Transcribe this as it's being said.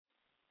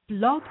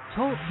Blog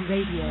Talk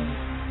Radio.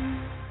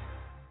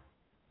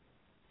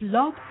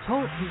 Blog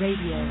Talk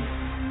Radio.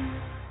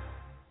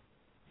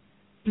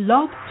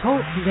 Blog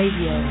Talk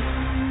Radio.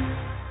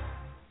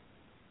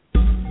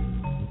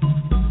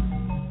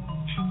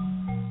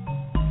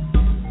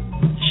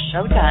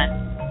 Showtime.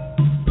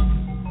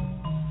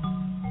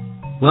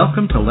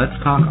 Welcome to Let's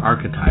Talk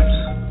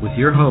Archetypes with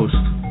your host,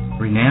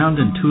 renowned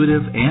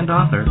intuitive and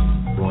author,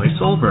 Roy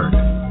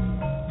Solberg.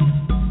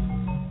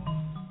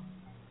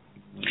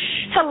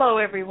 Hello,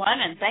 everyone,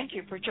 and thank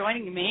you for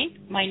joining me.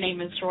 My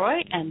name is Roy,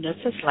 and this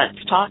is Let's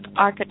Talk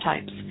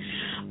Archetypes.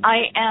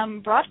 I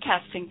am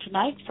broadcasting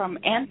tonight from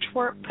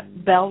Antwerp,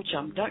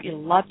 Belgium. Don't you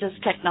love this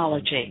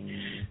technology?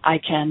 I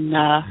can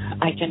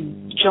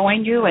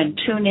join you and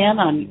tune in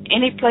on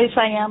any place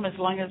I am as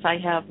long as I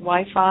have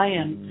Wi-Fi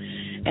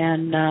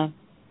and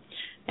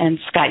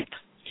Skype.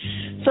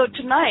 So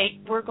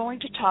tonight we're going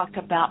to talk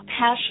about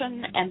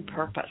passion and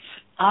purpose.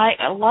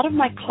 A lot of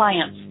my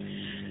clients,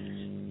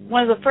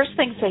 one of the first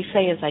things they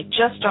say is, I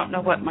just don't know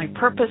what my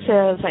purpose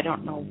is. I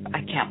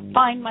can't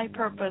find my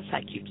purpose.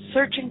 I keep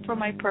searching for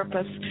my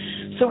purpose.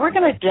 So we're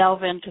going to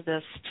delve into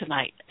this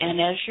tonight. And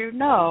as you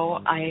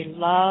know, I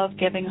love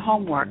giving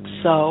homework,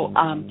 so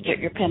get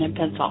your pen and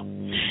pencil.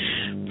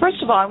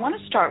 First of all, I want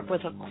to start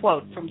with a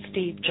quote from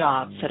Steve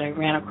Jobs that I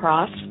ran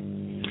across.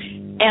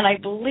 And I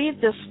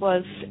believe this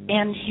was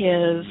in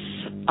his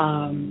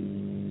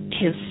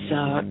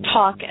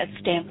talk at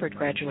Stanford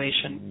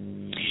graduation.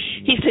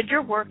 He said,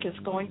 your work is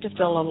going to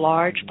fill a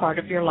large part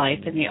of your life,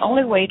 and the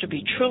only way to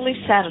be truly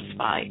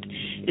satisfied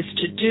is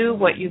to do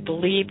what you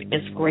believe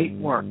is great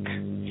work.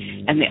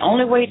 And the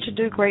only way to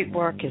do great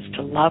work is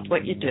to love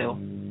what you do.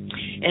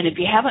 And if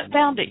you haven't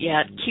found it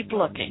yet, keep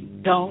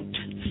looking. Don't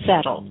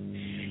settle.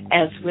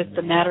 As with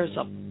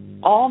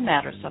all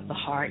matters of the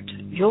heart,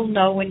 you'll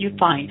know when you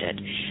find it.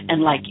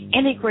 And like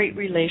any great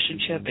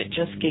relationship, it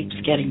just keeps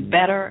getting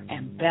better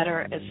and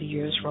better as the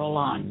years roll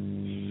on.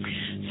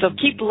 So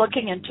keep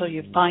looking until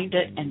you find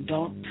it and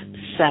don't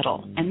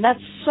settle. And that's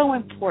so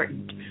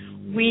important.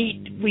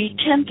 We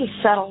tend to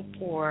settle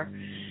for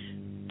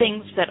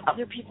things that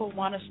other people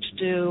want us to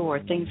do, or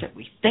things that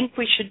we think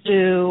we should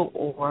do,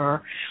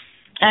 or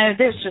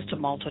there's just a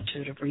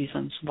multitude of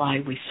reasons why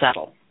we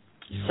settle.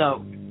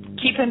 So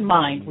keep in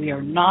mind, we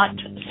are not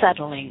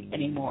settling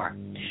anymore.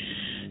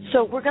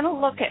 So we're going to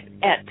look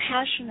at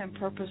passion and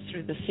purpose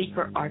through the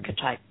seeker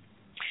archetype.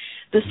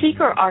 The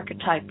seeker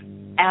archetype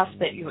asks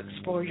that you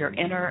explore your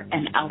inner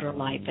and outer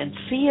life and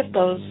see if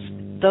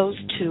those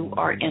two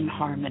are in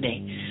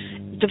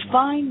harmony.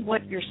 Define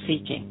what you're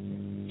seeking.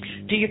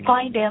 Do you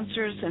find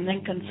answers and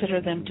then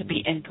consider them to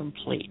be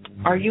incomplete?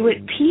 Are you at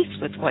peace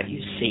with what you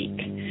seek?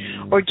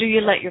 Or do you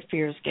let your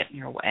fears get in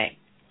your way?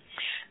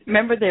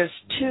 Remember, there's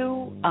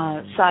two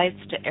sides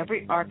to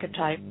every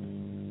archetype,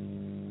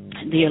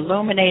 the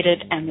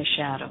illuminated and the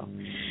shadow.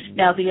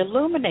 Now, the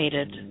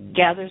illuminated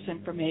gathers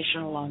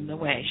information along the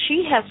way.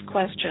 She has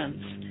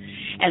questions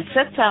and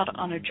sets out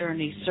on a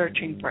journey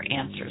searching for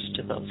answers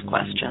to those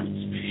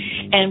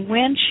questions. And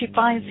when she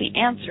finds the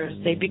answers,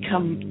 they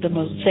become the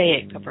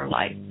mosaic of her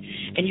life.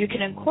 And you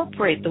can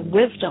incorporate the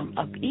wisdom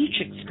of each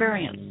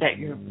experience that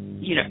you're,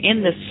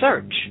 in this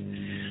search.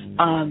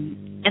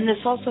 And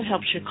this also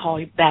helps you call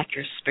back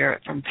your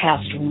spirit from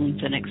past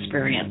wounds and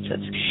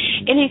experiences.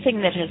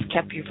 Anything that has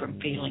kept you from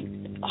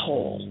feeling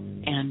whole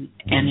and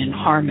in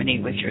harmony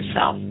with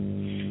yourself.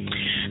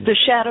 The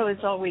shadow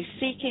is always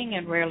seeking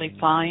and rarely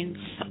finds,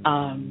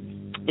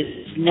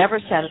 is never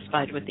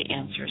satisfied with the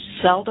answer,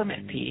 seldom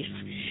at peace,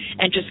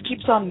 and just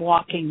keeps on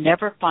walking,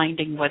 never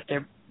finding what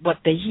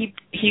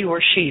he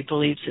or she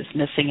believes is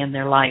missing in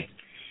their life.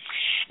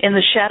 In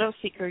the shadow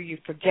seeker, you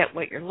forget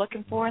what you're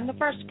looking for in the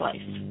first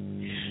place.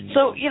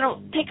 So,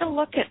 take a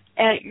look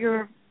at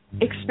your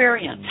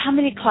experience. How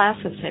many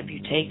classes have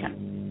you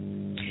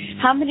taken?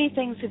 How many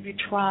things have you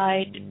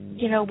tried?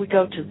 We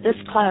go to this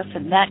class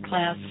and that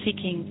class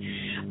seeking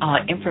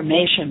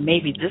information.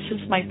 Maybe this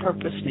is my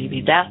purpose,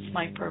 maybe that's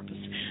my purpose,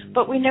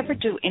 but we never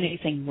do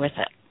anything with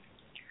it.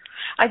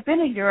 I've been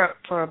in Europe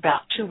for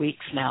about 2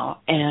 weeks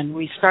now, and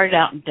we started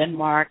out in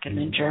Denmark and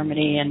then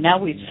Germany, and now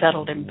we've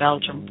settled in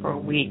Belgium for a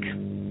week.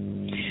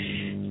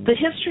 The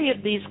history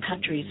of these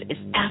countries is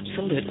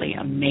absolutely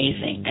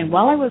amazing, and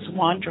while I was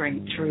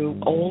wandering through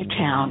Old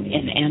Town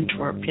in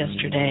Antwerp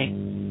yesterday,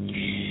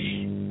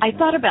 I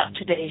thought about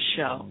today's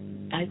show.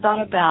 I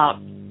thought about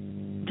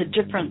the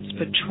difference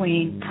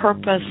between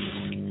purpose,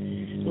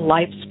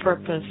 life's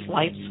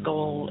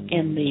goal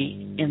in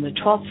the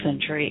 12th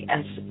century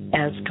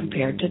as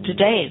compared to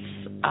today's,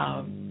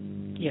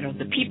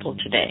 the people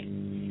today.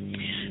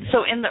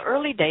 So in the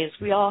early days,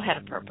 we all had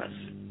a purpose,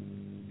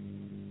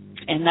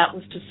 and that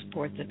was to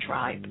support the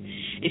tribe.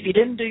 If you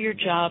didn't do your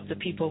job, the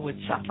people would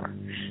suffer.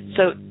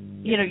 So,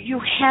 you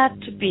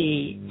had to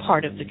be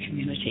part of the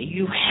community.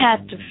 You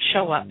had to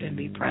show up and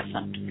be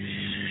present.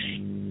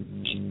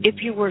 If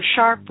you were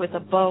sharp with a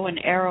bow and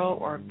arrow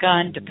or a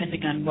gun,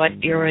 depending on what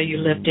era you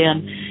lived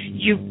in,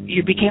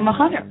 you became a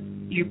hunter.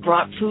 You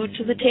brought food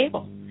to the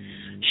table.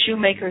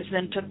 Shoemakers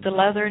then took the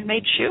leather and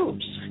made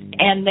shoes,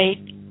 and they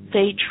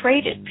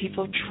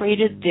people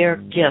traded their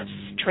gifts,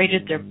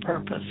 traded their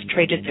purpose,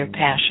 traded their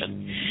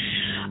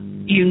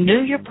passion. You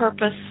knew your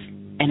purpose,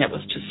 and it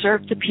was to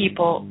serve the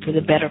people for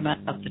the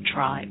betterment of the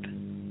tribe.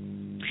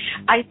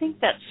 I think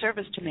that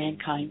service to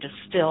mankind is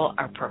still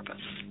our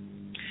purpose.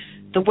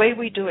 The way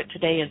we do it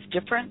today is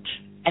different,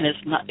 and it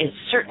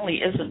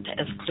certainly isn't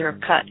as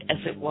clear-cut as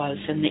it was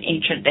in the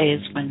ancient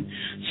days when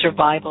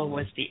survival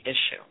was the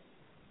issue.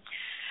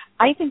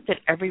 I think that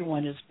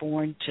everyone is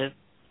born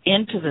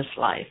into this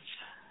life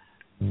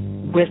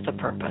with a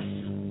purpose.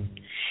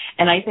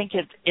 And I think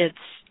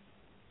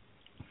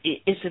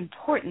it's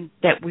important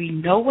that we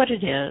know what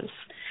it is,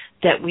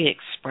 that we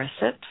express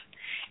it,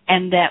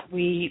 and that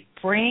we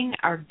bring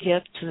our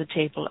gift to the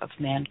table of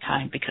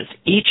mankind, because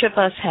each of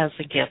us has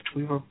a gift.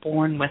 We were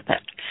born with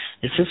it.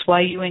 This is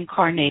why you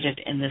incarnated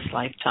in this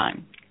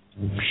lifetime.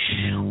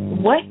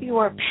 What you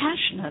are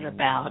passionate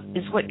about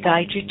is what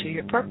guides you to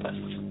your purpose.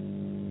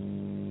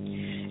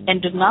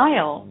 And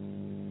denial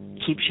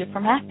keeps you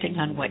from acting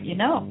on what you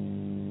know.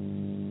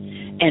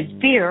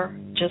 And fear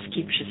just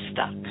keeps you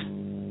stuck.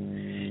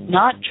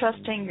 Not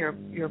trusting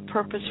your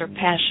purpose or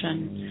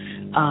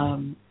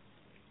passion,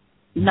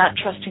 not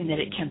trusting that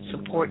it can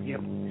support you,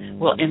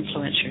 will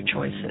influence your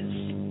choices.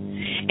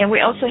 And we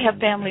also have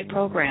family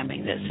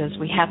programming that says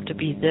we have to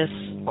be this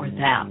or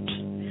that.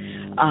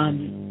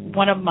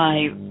 One of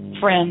my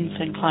friends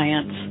and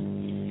clients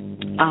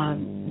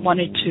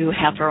wanted to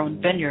have her own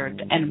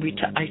vineyard, and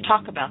I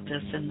talk about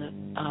this in the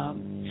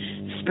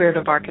Spirit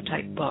of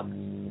Archetype book.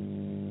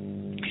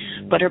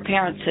 But her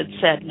parents had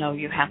said, no,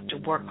 you have to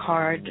work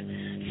hard,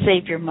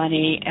 save your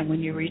money, and when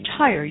you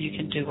retire, you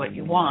can do what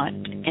you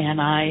want. And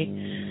I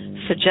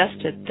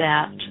suggested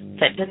that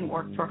didn't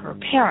work for her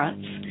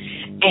parents,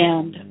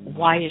 and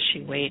why is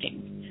she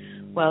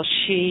waiting? Well,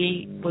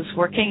 she was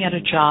working at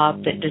a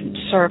job that didn't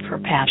serve her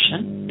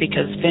passion,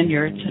 because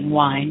vineyards and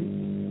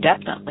wine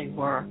definitely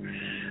were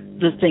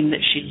the thing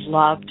that she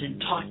loved and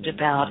talked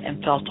about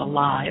and felt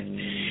alive.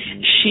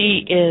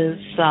 She is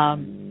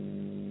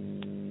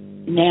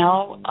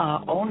now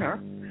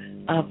owner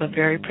of a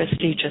very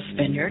prestigious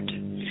vineyard.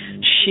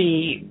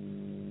 She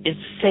is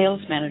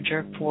sales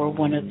manager for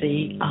one of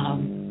the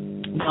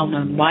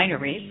well-known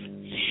wineries,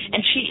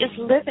 and she is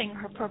living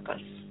her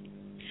purpose.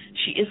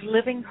 She is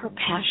living her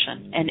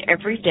passion, and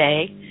every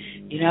day,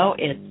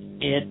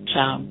 it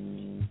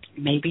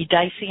may be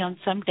dicey on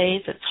some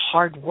days. It's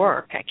hard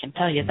work, I can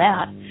tell you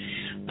that,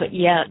 but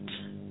yet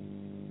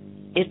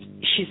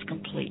she's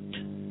complete.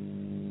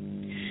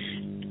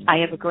 I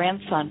have a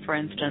grandson, for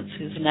instance,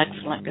 who's an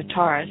excellent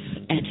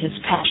guitarist, and his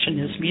passion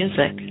is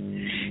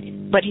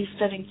music, but he's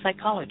studying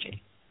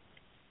psychology.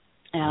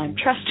 And I'm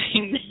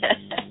trusting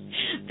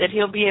that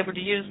he'll be able to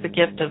use the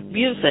gift of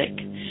music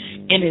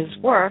in his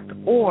work,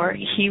 or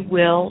he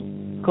will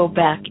go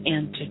back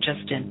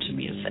into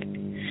music.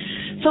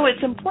 So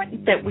it's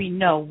important that we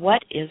know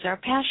what is our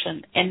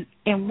passion.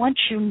 And once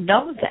you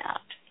know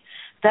that,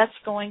 that's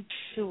going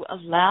to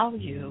allow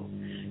you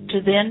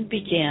to then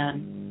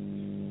begin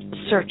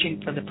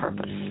searching for the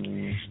purpose.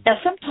 Now,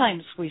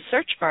 sometimes we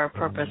search for our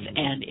purpose,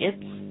 and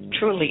it's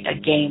truly a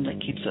game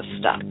that keeps us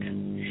stuck.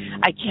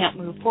 I can't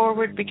move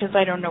forward because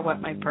I don't know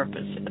what my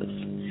purpose is.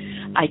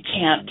 I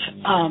can't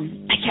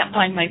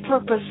find my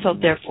purpose, so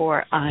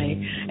therefore I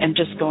am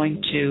just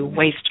going to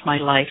waste my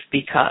life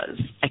because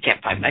I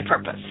can't find my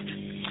purpose.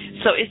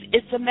 So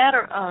it's a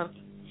matter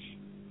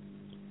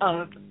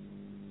of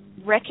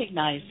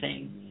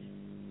recognizing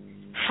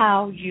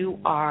how you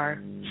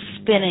are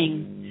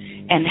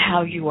spinning and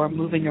how you are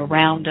moving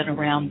around and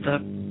around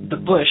the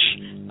bush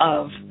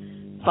of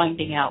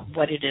finding out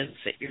what it is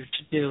that you're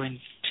to do and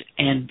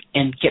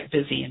get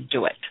busy and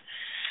do it.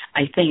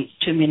 I think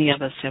too many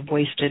of us have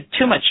wasted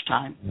too much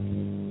time.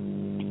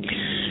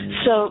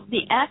 So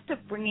the act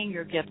of bringing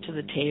your gift to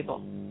the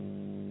table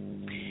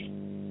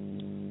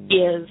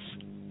is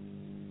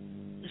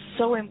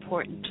so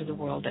important to the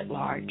world at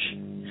large.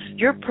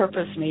 Your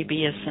purpose may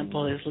be as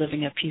simple as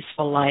living a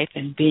peaceful life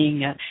and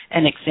being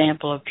an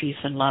example of peace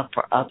and love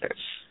for others.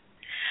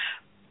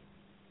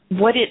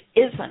 What it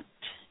isn't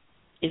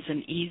is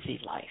an easy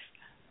life.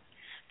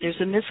 There's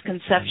a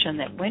misconception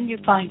that when you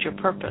find your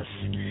purpose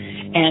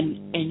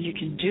and you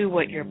can do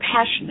what you're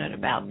passionate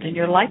about, then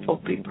your life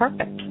will be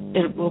perfect.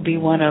 It will be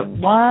one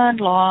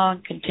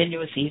long,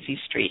 continuous, easy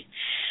street.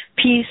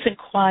 Peace and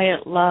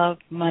quiet, love,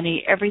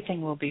 money,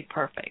 everything will be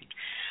perfect.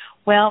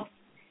 Well,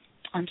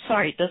 I'm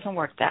sorry, it doesn't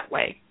work that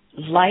way.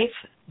 Life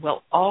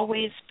will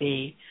always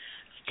be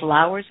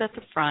flowers at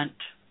the front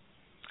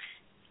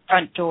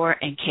door,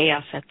 and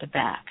chaos at the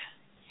back.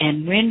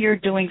 And when you're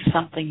doing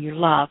something you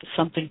love,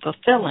 something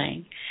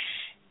fulfilling,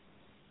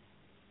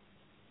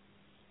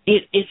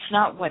 it's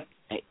not what,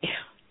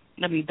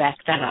 let me back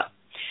that up.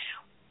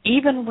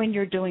 Even when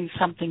you're doing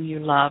something you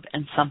love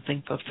and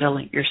something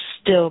fulfilling, you're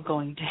still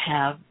going to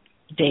have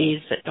days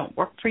that don't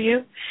work for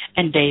you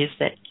and days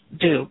that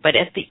do. But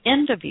at the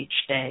end of each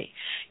day,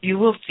 you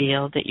will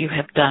feel that you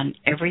have done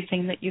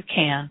everything that you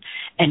can,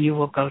 and you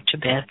will go to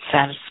bed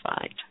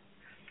satisfied.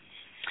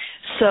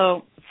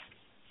 So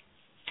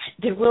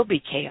there will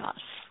be chaos.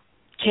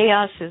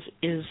 chaos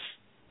is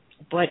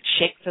what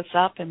shakes us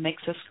up and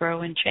makes us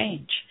grow and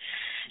change.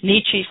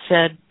 Nietzsche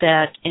said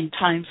that in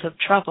times of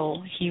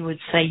trouble, he would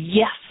say,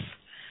 yes,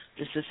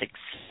 this is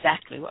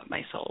exactly what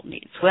my soul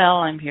needs. Well,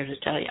 I'm here to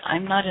tell you,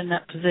 I'm not in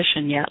that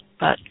position yet,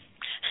 but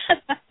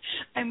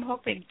I'm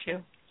hoping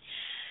to.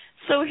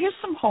 So here's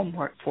some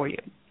homework for you.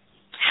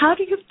 How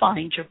do you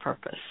find your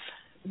purpose?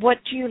 What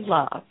do you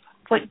love?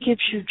 What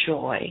gives you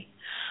joy?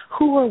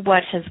 Who or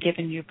what has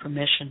given you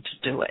permission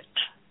to do it?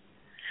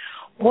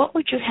 What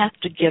would you have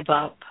to give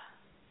up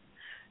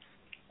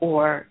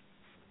or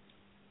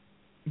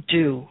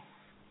do?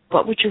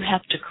 What would you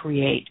have to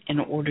create in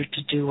order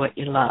to do what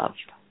you love?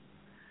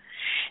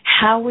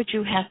 How would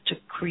you have to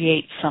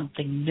create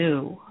something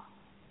new?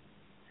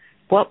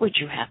 What would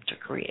you have to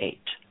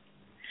create?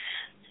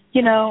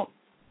 You know,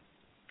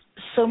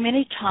 so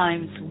many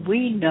times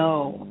we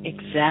know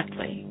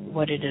exactly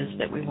what it is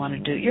that we want to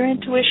do. Your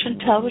intuition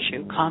tells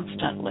you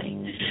constantly.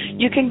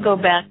 You can go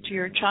back to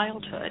your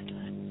childhood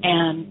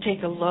and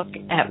take a look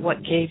at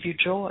what gave you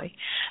joy.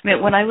 I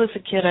mean, when I was a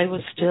kid, I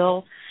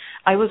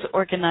was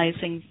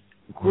organizing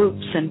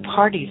groups and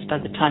parties by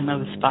the time I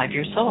was 5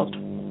 years old.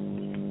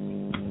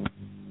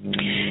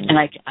 And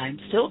I'm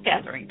still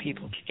gathering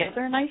people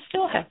together, and I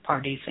still have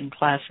parties and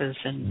classes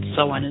and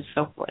so on and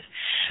so forth,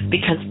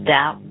 because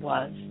that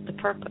was the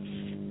purpose.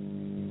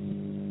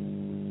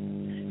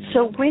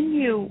 So when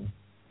you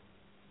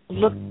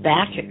look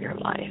back at your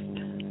life,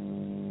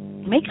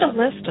 make a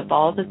list of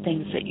all the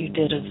things that you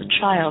did as a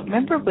child.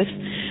 Remember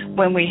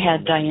when we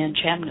had Diane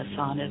Chamness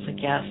on as a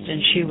guest,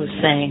 and she was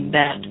saying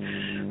that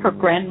her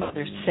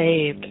grandmother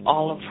saved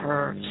all of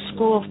her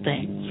school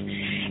things.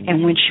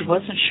 And when she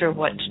wasn't sure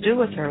what to do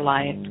with her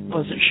life,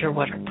 wasn't sure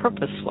what her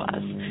purpose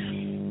was,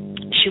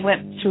 she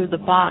went through the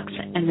box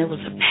and there was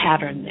a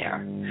pattern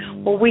there.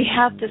 Well, we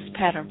have this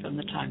pattern from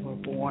the time we're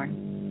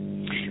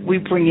born. We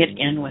bring it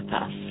in with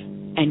us.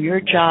 And your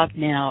job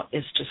now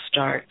is to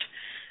start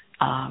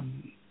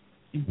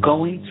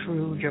going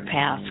through your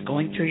past,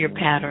 going through your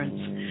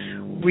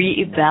patterns,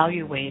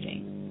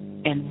 reevaluating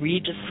and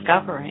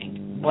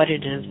rediscovering what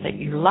it is that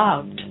you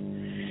loved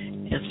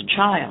as a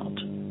child,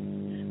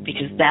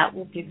 because that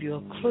will give you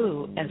a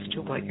clue as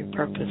to what your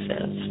purpose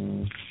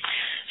is.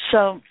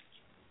 So,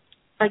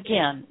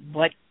 again,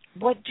 what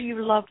do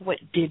you love? What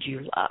did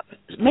you love?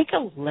 Make a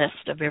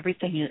list of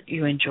everything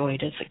you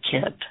enjoyed as a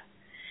kid.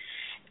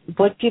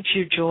 What gives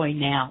you joy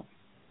now?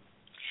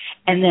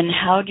 And then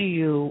how do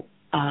you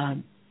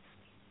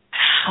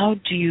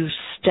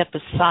step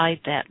aside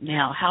that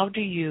now? How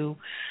do you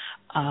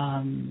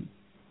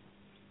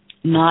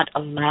not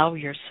allow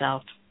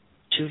yourself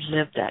to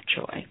live that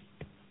joy?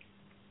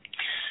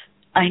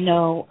 I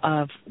know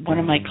of one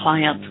of my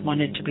clients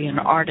wanted to be an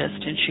artist,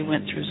 and she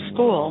went through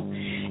school,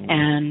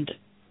 and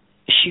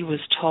she was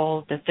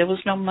told that there was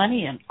no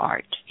money in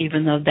art,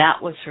 even though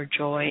that was her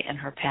joy and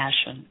her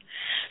passion.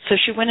 So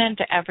she went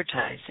into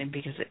advertising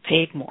because it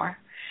paid more.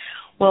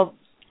 Well,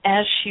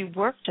 as she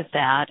worked at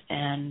that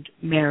and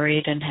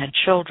married and had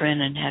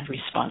children and had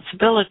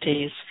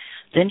responsibilities,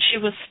 then she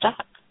was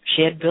stuck.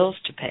 She had bills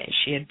to pay.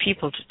 She had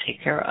people to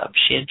take care of.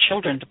 She had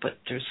children to put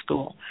through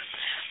school.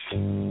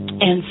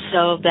 And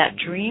so that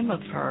dream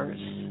of hers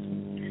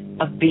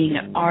of being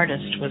an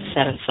artist was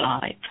set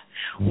aside.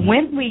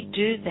 When we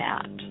do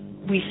that,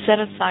 we set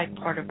aside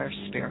part of our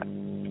spirit.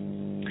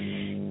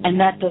 And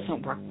that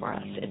doesn't work for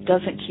us. It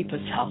doesn't keep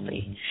us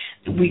healthy.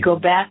 We go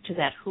back to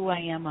that who I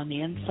am on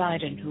the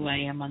inside and who I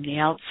am on the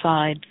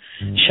outside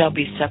shall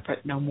be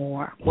separate no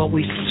more. Well,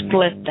 we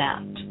split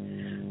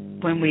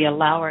that when we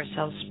allow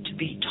ourselves to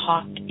be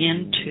talked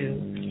into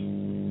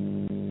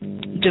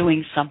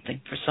doing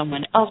something for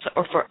someone else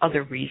or for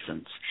other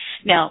reasons.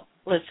 Now,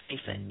 let's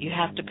face it, you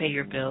have to pay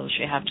your bills,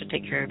 you have to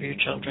take care of your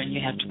children, you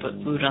have to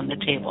put food on the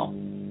table.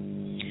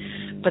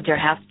 But there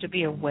has to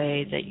be a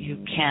way that you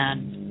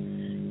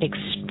can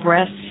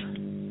express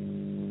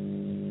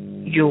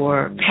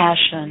your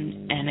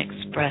passion and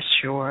express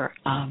your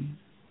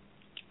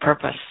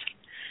purpose,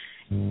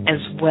 as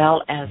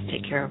well as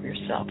take care of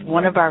yourself.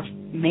 One of our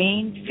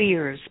main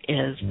fears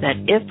is that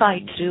if I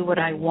do what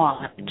I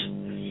want,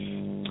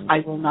 I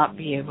will not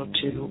be able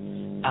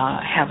to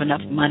have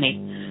enough money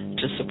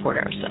to support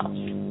ourselves.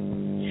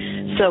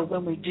 So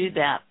when we do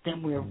that,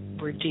 then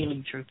we're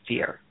dealing through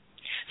fear.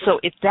 So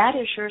if that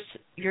is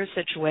your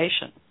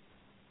situation,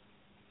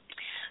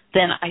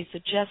 then I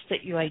suggest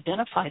that you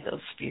identify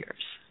those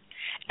fears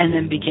and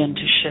then begin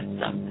to shift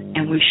them.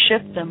 And we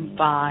shift them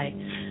by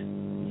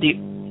the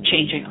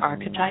changing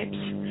archetypes.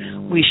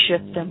 We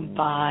shift them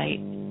by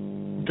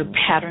the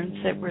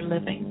patterns that we're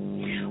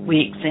living. We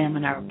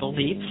examine our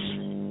beliefs,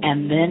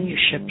 and then you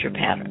shift your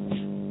patterns.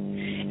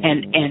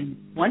 And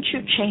once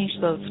you change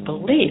those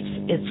beliefs,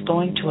 it's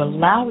going to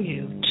allow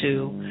you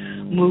to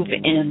move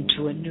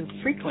into a new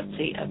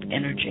frequency of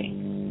energy.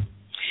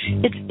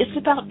 It's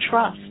about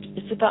trust.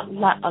 It's about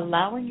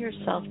allowing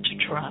yourself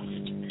to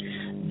trust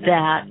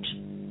that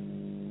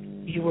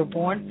you were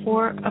born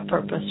for a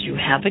purpose, you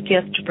have a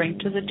gift to bring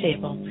to the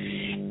table,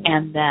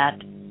 and that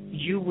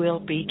you will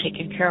be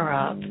taken care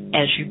of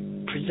as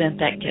you present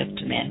that gift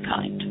to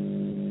mankind.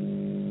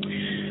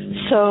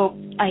 So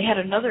I had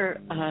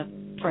another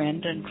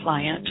friend and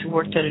client who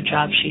worked at a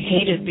job she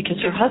hated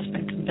because her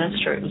husband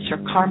convinced her it was her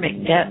karmic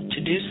debt to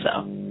do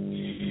so.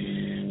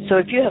 So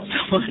if you have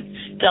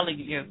someone telling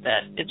you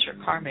that it's your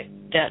karmic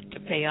debt to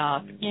pay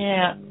off,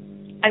 yeah,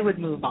 I would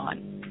move on.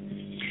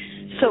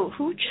 So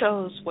who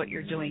chose what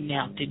you're doing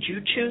now? Did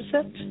you choose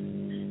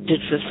it?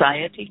 Did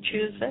society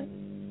choose it?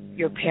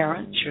 Your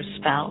parents, your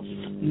spouse,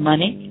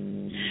 money?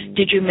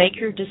 Did you make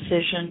your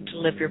decision to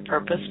live your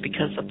purpose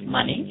because of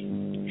money?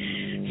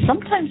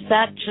 Sometimes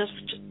that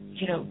just,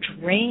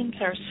 drains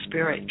our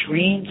spirit,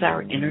 drains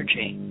our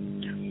energy.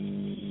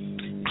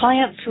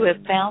 Clients who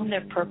have found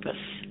their purpose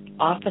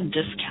often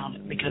discount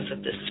it because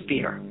of this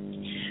fear.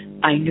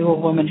 I knew a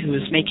woman who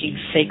was making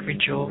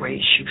sacred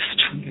jewelry. She was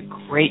doing a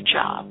great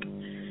job.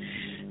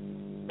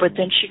 But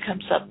then she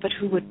comes up, but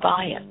who would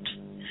buy it?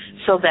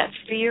 So that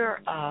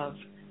fear of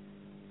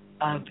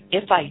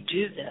if I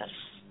do this,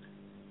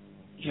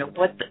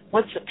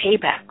 what's the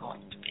payback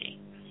going to be?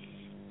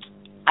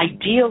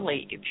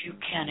 Ideally, if you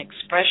can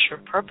express your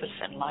purpose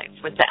in life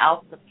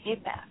without the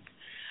payback,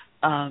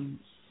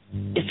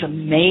 it's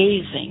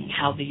amazing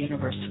how the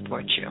universe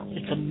supports you.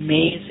 It's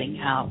amazing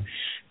how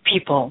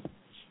people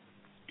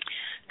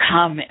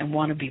come and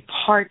want to be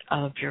part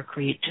of your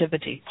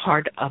creativity,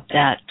 part of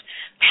that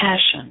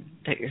passion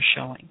that you're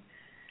showing.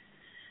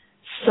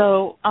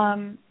 So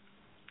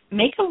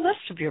make a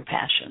list of your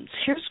passions.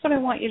 Here's what I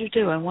want you to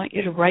do. I want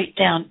you to write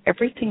down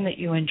everything that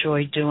you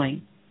enjoy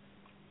doing.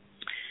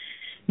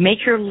 Make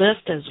your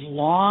list as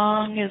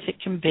long as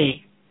it can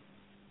be.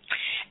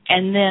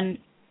 And then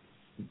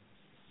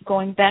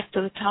going back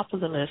to the top of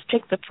the list,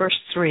 take the first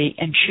three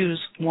and choose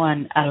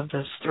one out of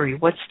those three.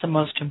 What's the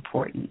most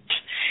important?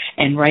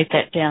 And write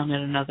that down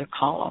in another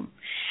column.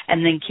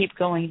 And then keep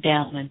going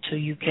down until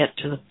you get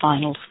to the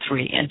final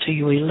three, until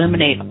you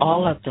eliminate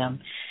all of them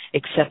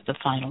except the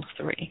final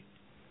three.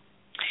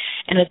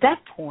 And at that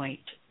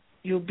point,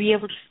 you'll be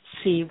able to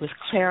see with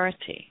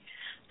clarity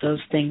those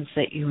things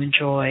that you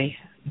enjoy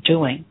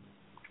doing.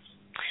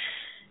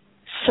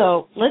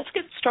 So let's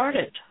get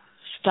started.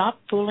 Stop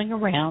fooling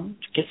around.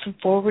 Get some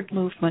forward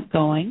movement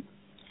going.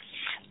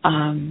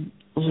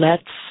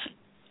 Let's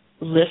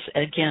list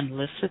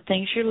the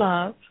things you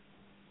love.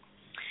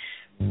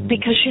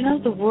 Because,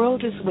 the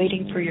world is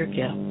waiting for your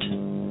gift.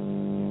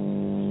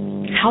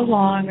 How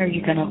long are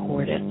you going to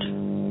hoard it?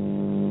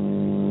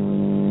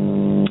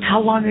 How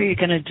long are you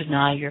going to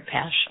deny your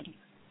passion?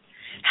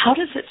 How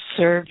does it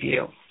serve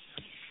you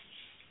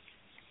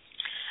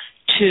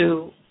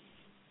to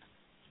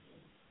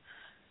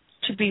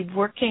be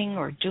working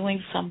or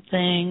doing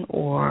something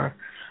or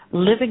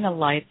living a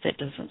life that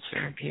doesn't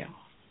serve you?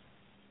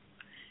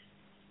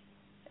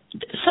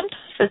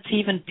 Sometimes it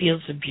even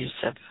feels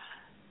abusive,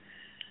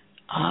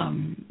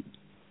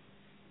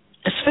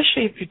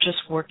 especially if you're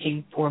just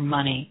working for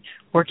money,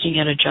 working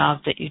at a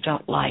job that you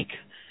don't like.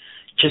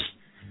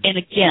 And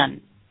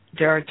again,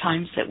 there are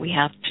times that we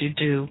have to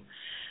do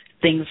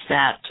things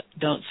that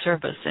don't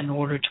serve us in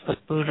order to put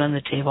food on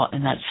the table,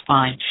 and that's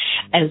fine,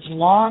 as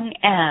long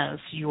as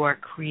you are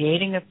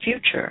creating a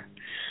future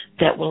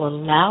that will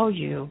allow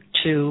you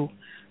to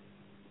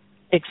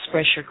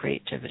express your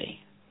creativity.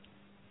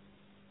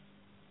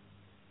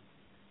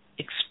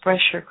 Express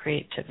your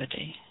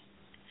creativity.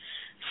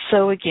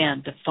 So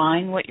again,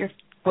 define what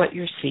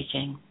you're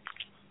seeking.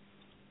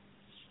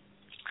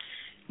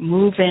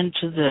 Move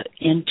into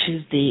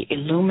the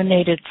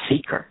illuminated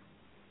seeker.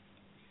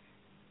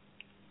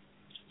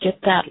 Get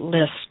that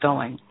list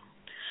going.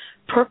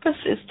 Purpose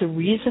is the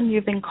reason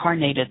you've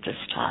incarnated this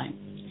time.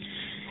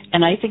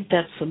 And I think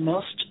that's the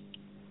most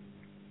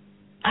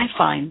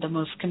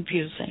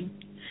confusing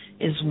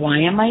is, why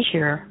am I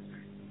here?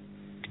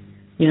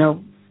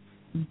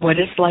 What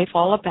is life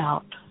all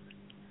about?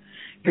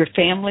 Your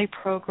family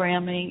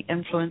programming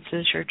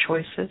influences your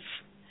choices.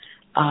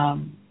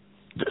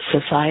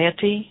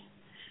 Society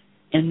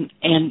and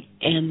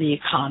the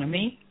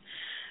economy.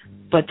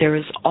 But there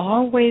is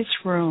always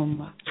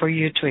room for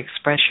you to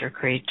express your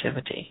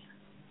creativity.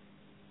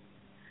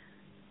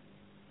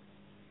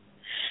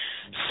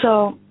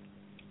 So,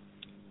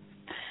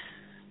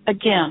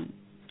 again,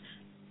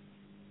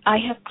 I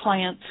have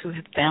clients who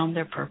have found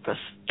their purpose.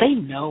 They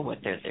know what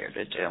they're there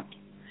to do.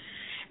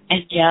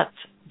 And yet,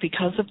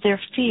 because of their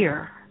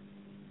fear,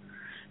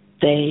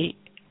 they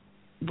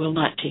will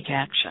not take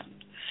action.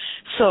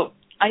 So,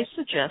 I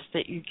suggest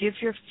that you give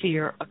your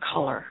fear a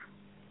color.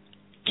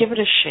 Give it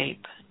a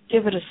shape.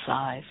 Give it a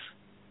size.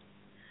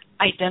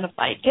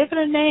 Identify it. Give it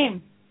a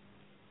name.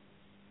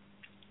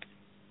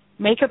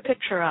 Make a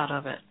picture out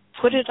of it.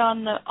 Put it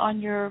on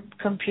your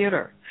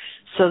computer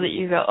so that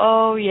you go,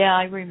 oh yeah,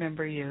 I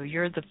remember you.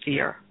 You're the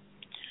fear.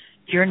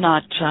 You're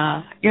not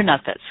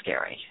that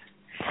scary.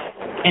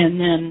 And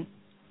then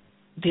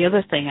the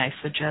other thing I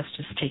suggest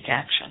is take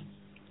action.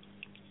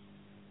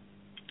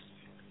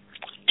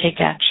 Take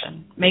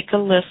action. Make a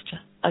list.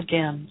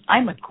 Again,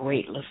 I'm a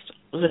great list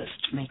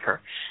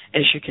maker,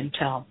 as you can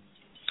tell.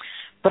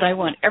 But I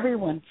want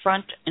everyone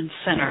front and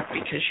center,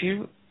 because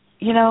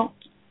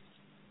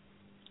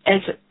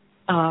As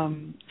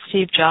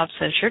Steve Jobs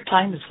says, your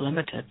time is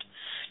limited.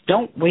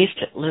 Don't waste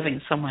it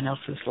living someone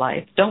else's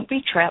life. Don't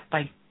be trapped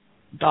by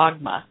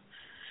dogma,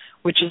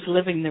 which is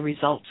living the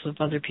results of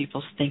other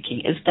people's thinking.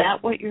 Is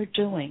that what you're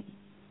doing?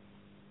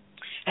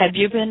 Have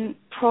you been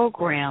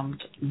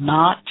programmed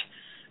not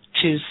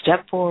to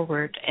step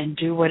forward and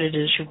do what it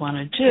is you want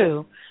to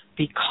do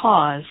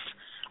because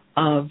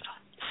of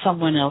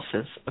someone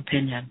else's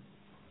opinion?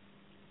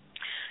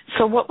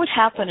 So what would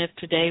happen if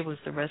today was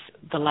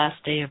the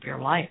last day of your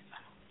life?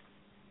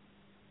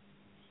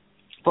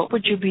 What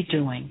would you be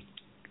doing?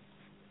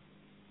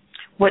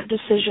 What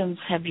decisions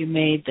have you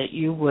made that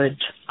you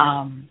would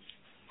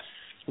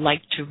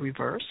like to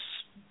reverse?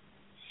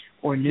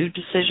 Or new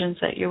decisions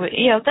that you would,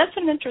 that's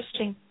an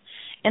interesting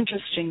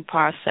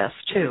process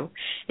too.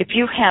 If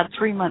you had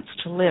 3 months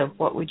to live,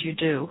 what would you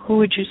do? Who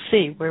would you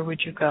see? Where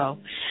would you go?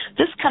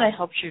 This kind of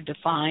helps you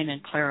define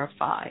and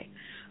clarify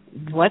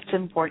what's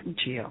important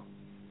to you.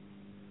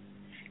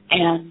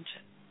 And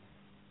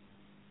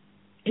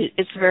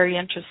it's very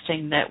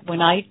interesting that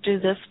when I do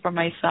this for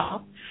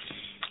myself,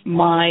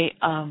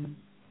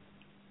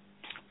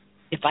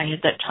 if I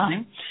had that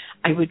time,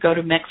 I would go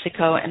to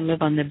Mexico and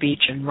live on the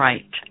beach and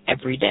write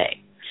every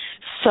day.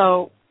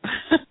 So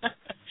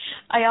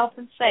I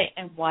often say,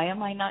 and why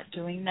am I not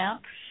doing that?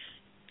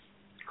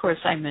 Of course,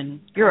 I'm in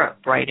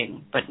Europe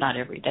writing, but not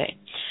every day.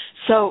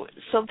 So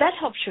that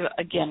helps you,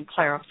 again,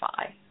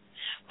 clarify.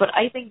 But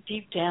I think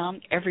deep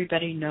down,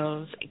 everybody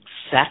knows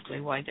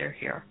exactly why they're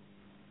here.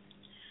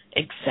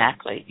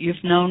 Exactly.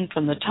 You've known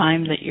from the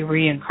time that you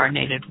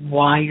reincarnated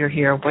why you're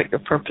here, what your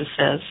purpose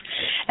is,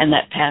 and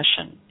that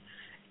passion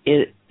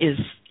is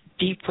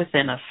deep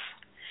within us.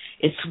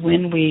 It's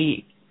when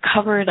we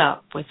cover it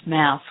up with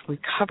math, we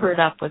cover it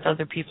up with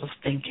other people's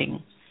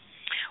thinking.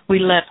 We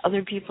let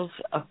other people's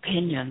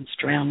opinions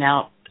drown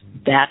out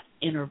that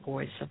inner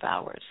voice of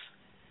ours.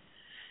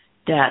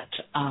 That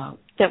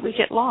we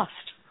get lost.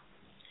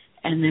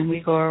 And then we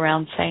go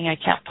around saying, I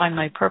can't find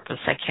my purpose.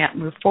 I can't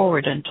move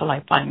forward until I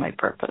find my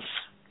purpose.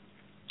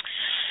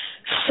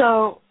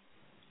 So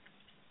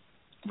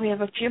we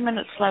have a few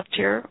minutes left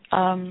here.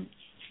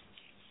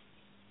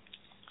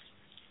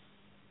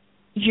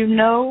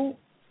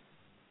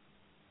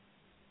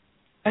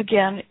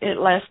 Again,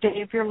 last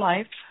day of your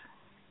life,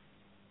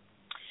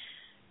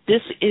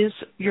 this is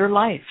your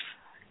life.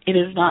 It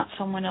is not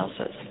someone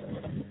else's.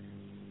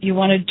 You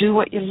want to do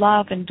what you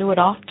love and do it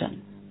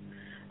often.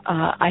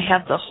 I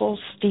have the whole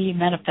STEA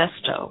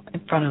manifesto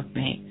in front of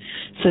me.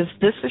 It says,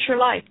 this is your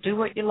life. Do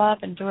what you love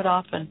and do it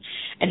often.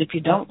 And if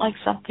you don't like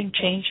something,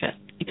 change it.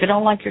 If you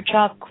don't like your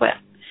job, quit.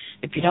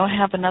 If you don't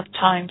have enough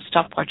time,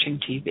 stop watching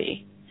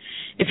TV.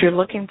 If you're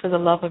looking for the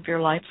love of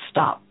your life,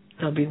 stop.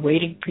 They'll be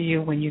waiting for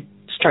you when you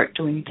start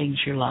doing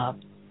things you love.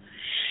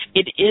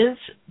 It is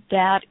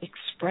that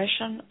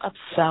expression of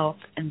self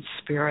and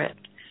spirit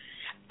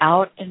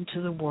out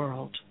into the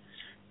world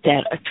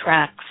that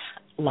attracts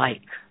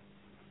like.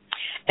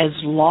 As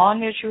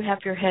long as you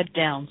have your head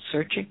down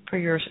searching for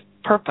your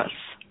purpose,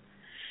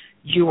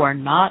 you are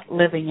not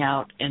living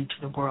out into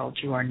the world.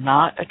 You are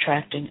not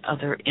attracting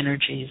other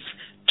energies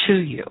to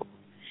you.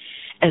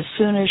 As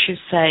soon as you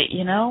say,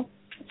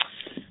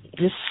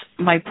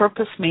 my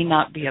purpose may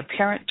not be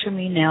apparent to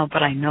me now,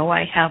 but I know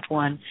I have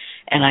one,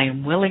 and I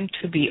am willing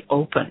to be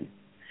open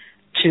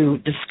to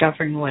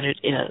discovering what it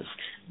is,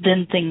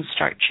 then things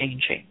start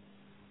changing.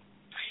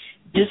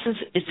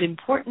 It's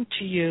important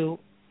to you.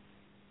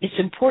 It's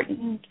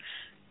important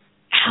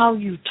how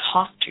you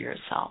talk to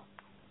yourself.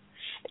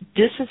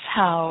 This is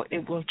how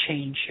it will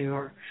change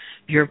your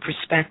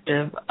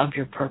perspective of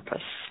your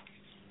purpose.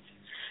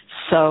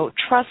 So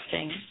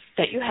trusting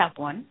that you have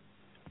one,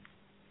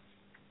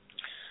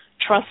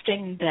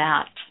 trusting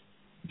that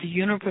the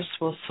universe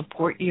will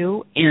support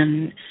you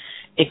in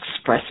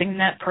expressing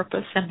that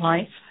purpose in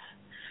life,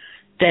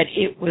 that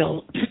it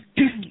will,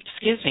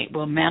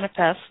 will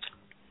manifest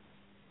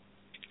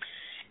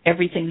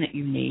everything that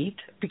you need,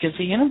 because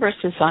the universe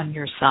is on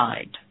your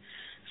side.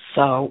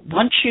 So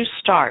once you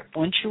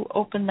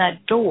open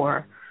that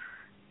door,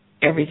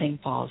 everything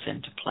falls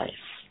into place.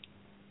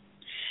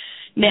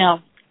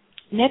 Now,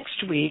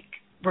 next week,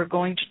 we're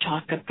going to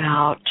talk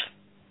about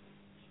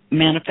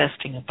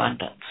manifesting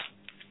abundance.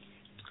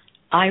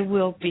 I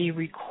will be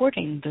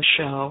recording the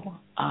show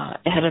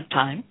ahead of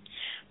time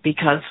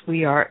because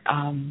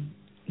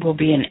we'll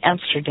be in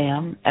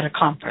Amsterdam at a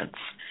conference.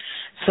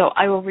 So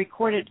I will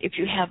record it. If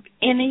you have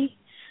any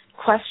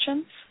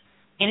questions,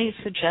 any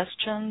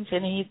suggestions,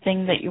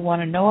 anything that you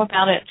want to know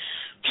about it,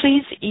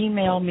 please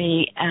email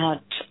me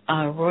at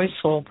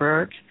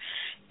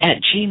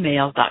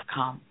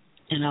roysolberg@gmail.com,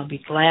 and I'll be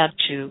glad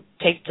to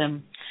take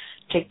them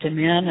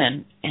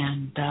in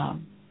and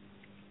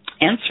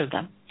answer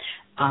them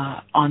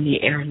on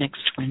the air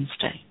next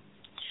Wednesday.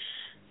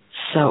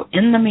 So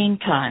in the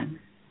meantime,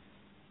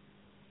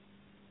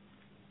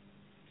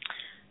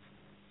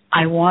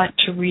 I want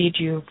to read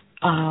you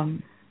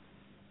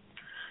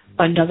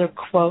another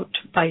quote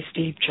by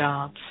Steve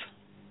Jobs.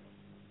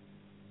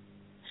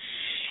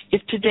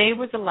 If today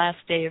were the last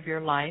day of your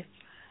life,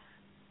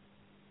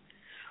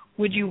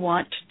 Would you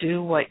want to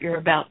do what you're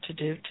about to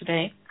do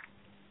today?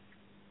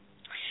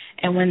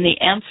 And when the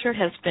answer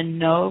has been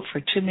no for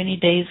too many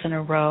days in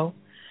a row,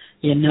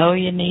 you know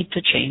you need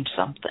to change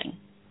something.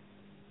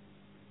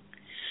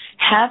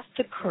 Have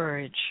the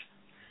courage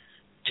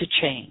to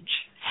change.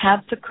 Have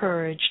the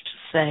courage to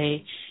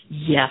say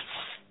yes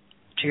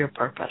to your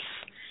purpose.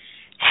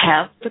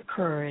 Have the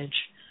courage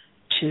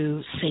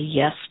to say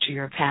yes to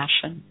your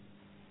passion.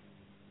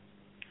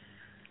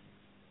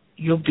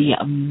 You'll be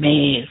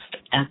amazed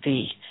at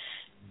the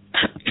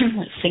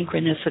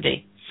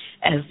synchronicity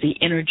as the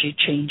energy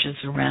changes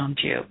around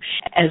you,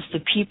 as the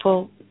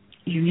people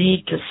you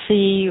need to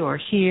see or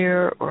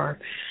hear or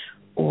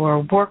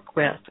work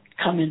with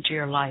come into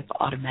your life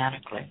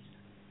automatically.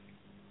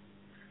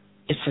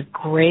 It's a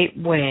great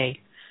way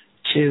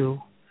to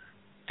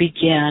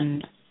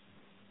begin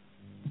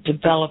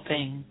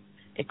developing,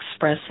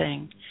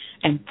 expressing,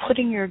 and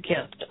putting your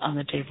gift on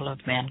the table of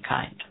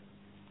mankind.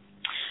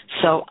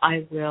 So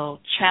I will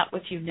chat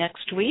with you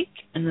next week.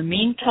 In the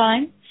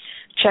meantime,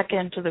 check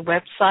into the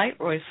website,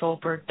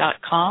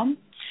 roysolberg.com.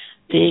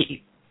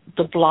 The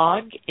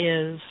blog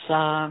is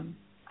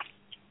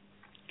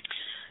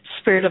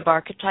Spirit of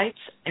Archetypes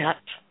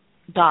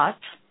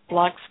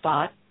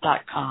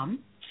 .blogspot.com.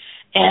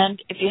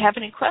 And if you have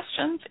any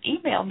questions,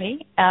 email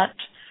me at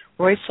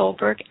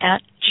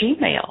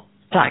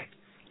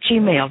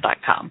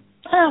roysolberg@gmail.com.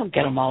 I'll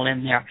get them all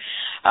in there.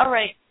 All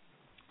right.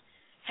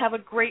 Have a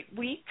great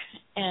week,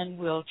 and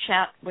we'll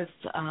chat with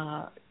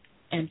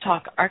and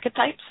talk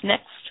archetypes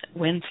next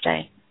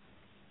Wednesday.